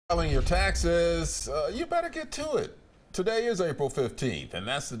Filing your taxes, you better get to it. Today is April 15th, and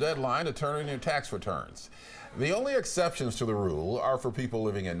that's the deadline to turn in your tax returns. The only exceptions to the rule are for people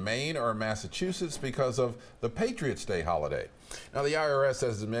living in Maine or Massachusetts because of the Patriot Day holiday. Now, the IRS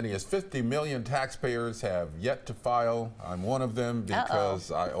says as many as 50 million taxpayers have yet to file. I'm one of them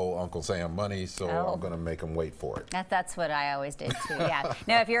because I owe Uncle Sam money, so I'm going to make him wait for it. That's what I always did, too, yeah.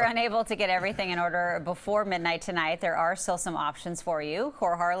 Now, if you're unable to get everything in order before midnight tonight, there are still some options for you.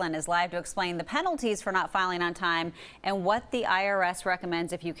 Cor Harlan is live to explain the penalties for not filing on time and what the IRS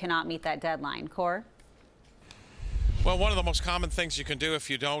recommends if you cannot meet that deadline. Cor? Well, one of the most common things you can do if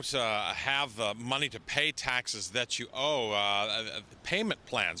you don't have the money to pay taxes that you owe, payment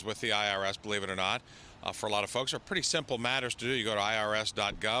plans with the IRS, believe it or not, for a lot of folks are pretty simple matters to do. You go to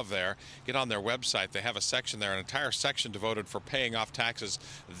irs.gov there, get on their website. They have a section there, an entire section devoted for paying off taxes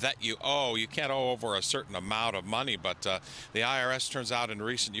that you owe. You can't owe over a certain amount of money, but the IRS, turns out, in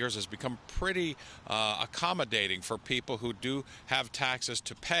recent years has become pretty accommodating for people who do have taxes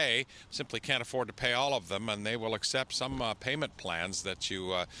to pay, simply can't afford to pay all of them, and they will accept some payment plans that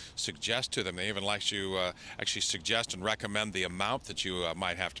you suggest to them. They even let you actually suggest and recommend the amount that you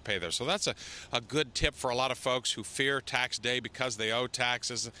might have to pay there. So that's a good tip for a lot of folks who fear tax day because they owe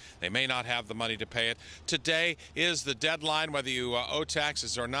taxes. They may not have the money to pay it. Today is the deadline, whether you owe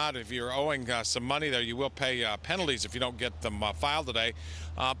taxes or not. If you're owing some money there, you will pay penalties if you don't get them filed today.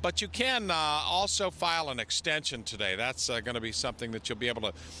 But you can also file an extension today. That's going to be something that you'll be able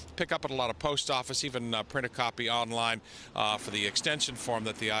to pick up at a lot of post office, even print a copy online for the extension form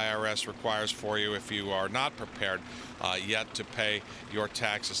that the IRS requires for you if you are not prepared yet to pay your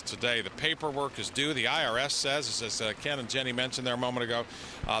taxes today. The paperwork is due. The IRS says, as Ken and Jenny mentioned there a moment ago,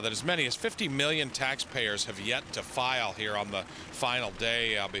 that as many as 50 million taxpayers have yet to file here on the final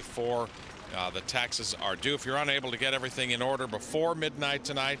day before the taxes are due. If you're unable to get everything in order before midnight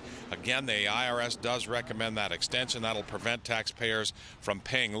tonight, again, the IRS does recommend that extension. That'll prevent taxpayers from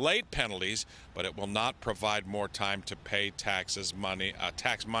paying late penalties, but it will not provide more time to pay tax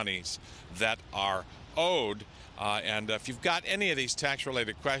monies that are owed. And if you've got any of these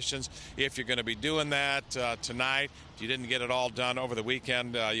tax-related questions, if you're going to be doing that tonight, if you didn't get it all done over the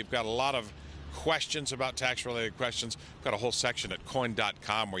weekend, you've got a lot of questions about tax-related questions. We've got a whole section at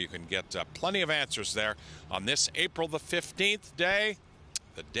coin.com where you can get plenty of answers there on this April the 15th day,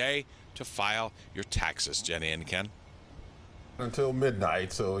 the day to file your taxes. Jenny and Ken? Until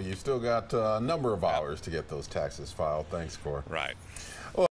midnight, so you still got a number of hours to get those taxes filed. Thanks, Cor. Right.